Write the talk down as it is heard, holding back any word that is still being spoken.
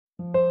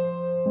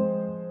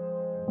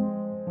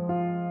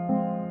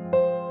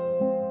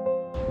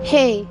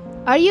Hey,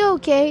 are you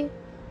okay?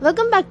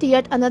 Welcome back to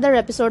yet another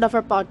episode of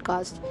our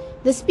podcast.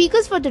 The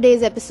speakers for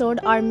today's episode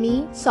are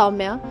me,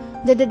 Soumya,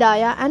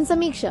 Dididaya, and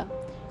Samiksha.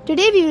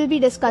 Today we will be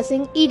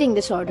discussing eating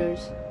disorders.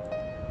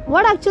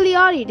 What actually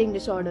are eating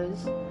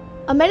disorders?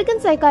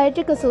 American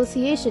Psychiatric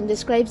Association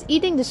describes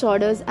eating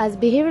disorders as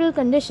behavioral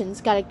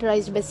conditions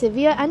characterized by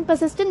severe and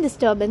persistent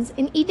disturbance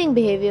in eating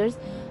behaviors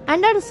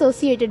and are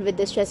associated with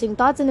distressing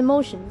thoughts and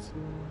emotions.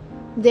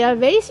 They are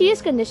very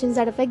serious conditions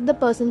that affect the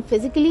person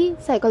physically,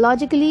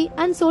 psychologically,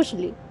 and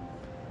socially.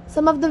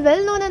 Some of the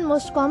well-known and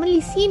most commonly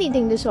seen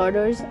eating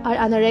disorders are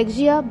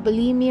anorexia,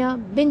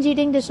 bulimia, binge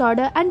eating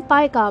disorder, and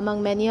pica,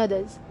 among many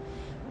others.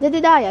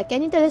 Dididaya,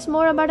 can you tell us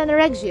more about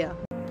anorexia?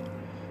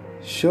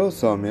 Sure,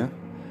 Soumya.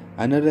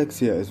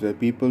 Anorexia is where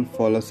people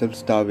follow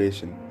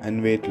self-starvation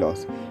and weight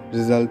loss,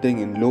 resulting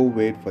in low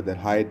weight for their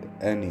height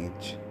and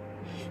age.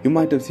 You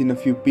might have seen a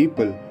few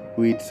people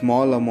who eat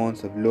small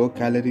amounts of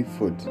low-calorie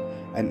foods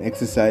and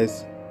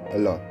exercise a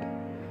lot.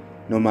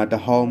 No matter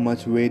how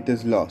much weight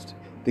is lost,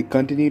 they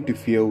continue to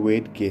fear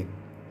weight gain.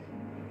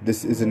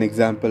 This is an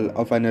example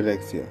of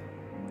anorexia.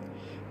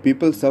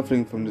 People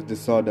suffering from this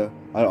disorder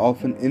are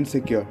often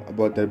insecure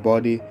about their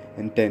body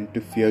and tend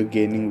to fear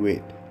gaining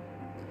weight.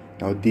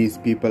 Now, these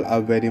people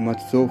are very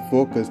much so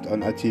focused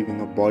on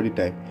achieving a body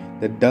type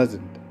that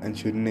doesn't and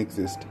shouldn't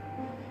exist.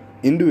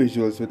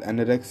 Individuals with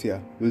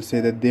anorexia will say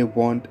that they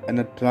want and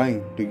are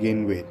trying to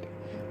gain weight,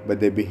 but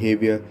their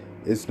behavior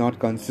is not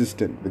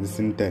consistent with this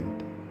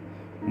intent.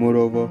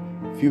 Moreover,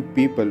 few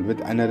people with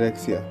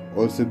anorexia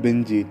also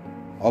binge eat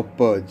or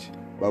purge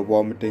by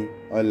vomiting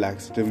or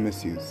laxative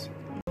misuse.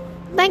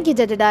 Thank you,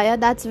 Jedediah.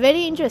 That's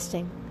very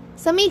interesting.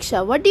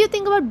 Samiksha, what do you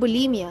think about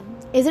bulimia?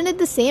 Isn't it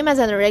the same as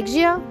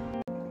anorexia?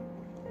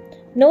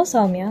 No,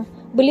 Soumya.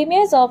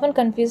 Bulimia is often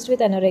confused with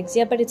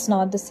anorexia, but it's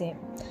not the same.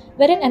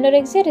 Wherein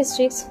anorexia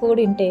restricts food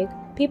intake,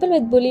 people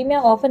with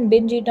bulimia often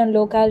binge eat on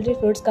low-calorie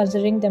foods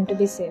considering them to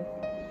be safe.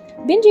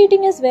 Binge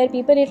eating is where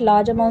people eat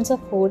large amounts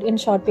of food in a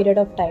short period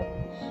of time.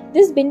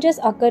 These binges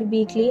occur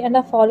weekly and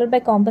are followed by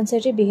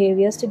compensatory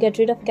behaviors to get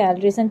rid of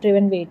calories and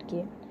prevent weight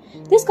gain.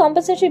 These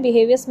compensatory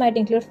behaviors might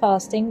include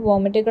fasting,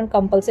 vomiting, and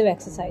compulsive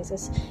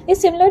exercises.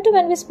 It's similar to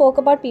when we spoke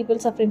about people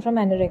suffering from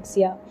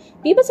anorexia.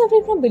 People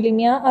suffering from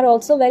bulimia are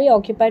also very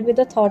occupied with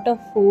the thought of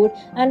food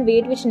and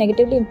weight, which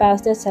negatively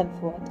impacts their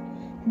self-worth.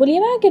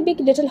 Bulimia can be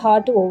a little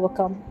hard to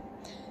overcome.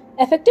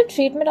 Effective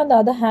treatment, on the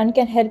other hand,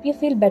 can help you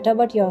feel better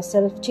about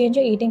yourself, change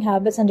your eating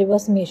habits, and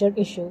reverse major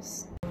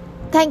issues.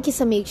 Thank you,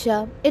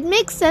 Samiksha. It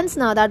makes sense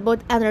now that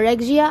both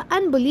anorexia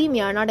and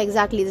bulimia are not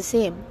exactly the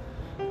same.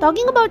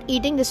 Talking about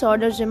eating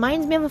disorders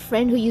reminds me of a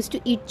friend who used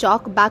to eat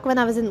chalk back when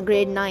I was in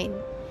grade 9.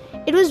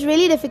 It was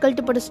really difficult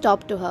to put a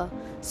stop to her.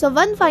 So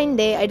one fine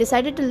day, I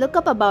decided to look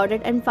up about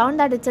it and found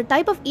that it's a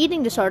type of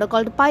eating disorder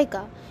called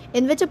pica,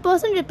 in which a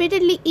person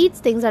repeatedly eats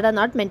things that are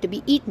not meant to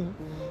be eaten.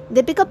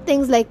 They pick up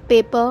things like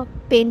paper,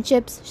 paint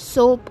chips,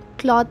 soap,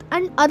 cloth,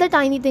 and other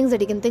tiny things that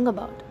you can think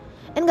about.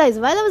 And guys,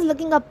 while I was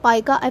looking up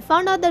pica, I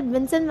found out that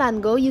Vincent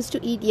van Gogh used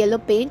to eat yellow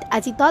paint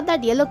as he thought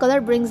that yellow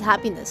color brings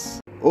happiness.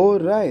 Oh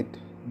right,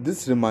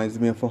 this reminds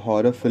me of a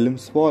horror film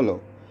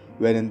Swallow,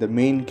 wherein the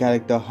main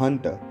character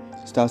Hunter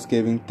starts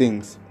craving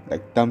things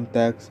like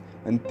thumbtacks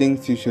and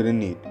things you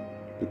shouldn't eat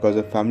because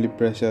of family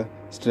pressure,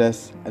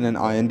 stress, and an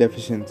iron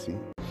deficiency.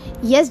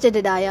 Yes,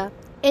 Jedediah.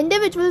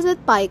 Individuals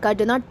with pica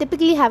do not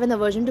typically have an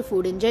aversion to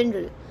food in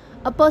general.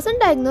 A person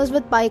diagnosed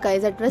with pica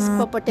is at risk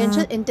for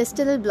potential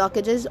intestinal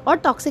blockages or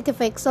toxic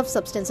effects of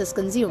substances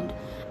consumed,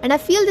 and I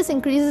feel this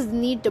increases the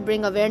need to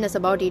bring awareness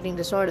about eating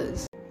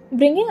disorders.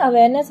 Bringing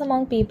awareness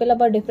among people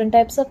about different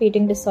types of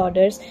eating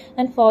disorders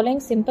and following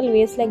simple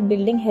ways like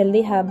building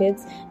healthy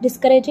habits,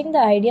 discouraging the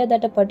idea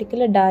that a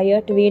particular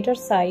diet, weight, or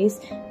size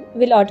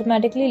will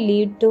automatically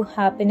lead to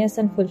happiness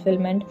and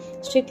fulfillment,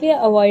 strictly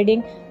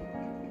avoiding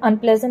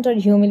unpleasant or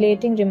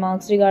humiliating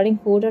remarks regarding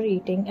food or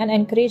eating, and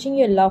encouraging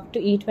your love to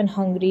eat when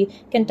hungry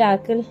can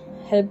tackle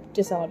health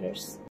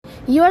disorders.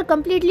 You are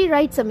completely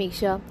right,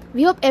 Samiksha.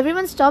 We hope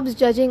everyone stops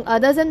judging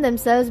others and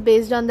themselves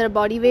based on their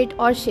body weight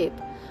or shape.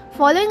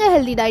 Following a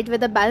healthy diet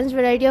with a balanced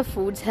variety of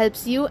foods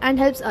helps you and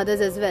helps others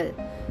as well.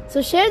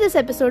 So share this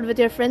episode with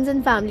your friends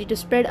and family to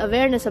spread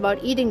awareness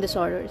about eating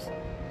disorders.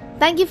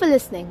 Thank you for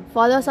listening.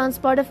 Follow us on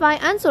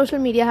Spotify and social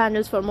media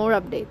handles for more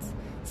updates.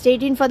 Stay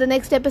tuned for the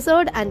next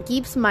episode and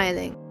keep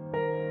smiling.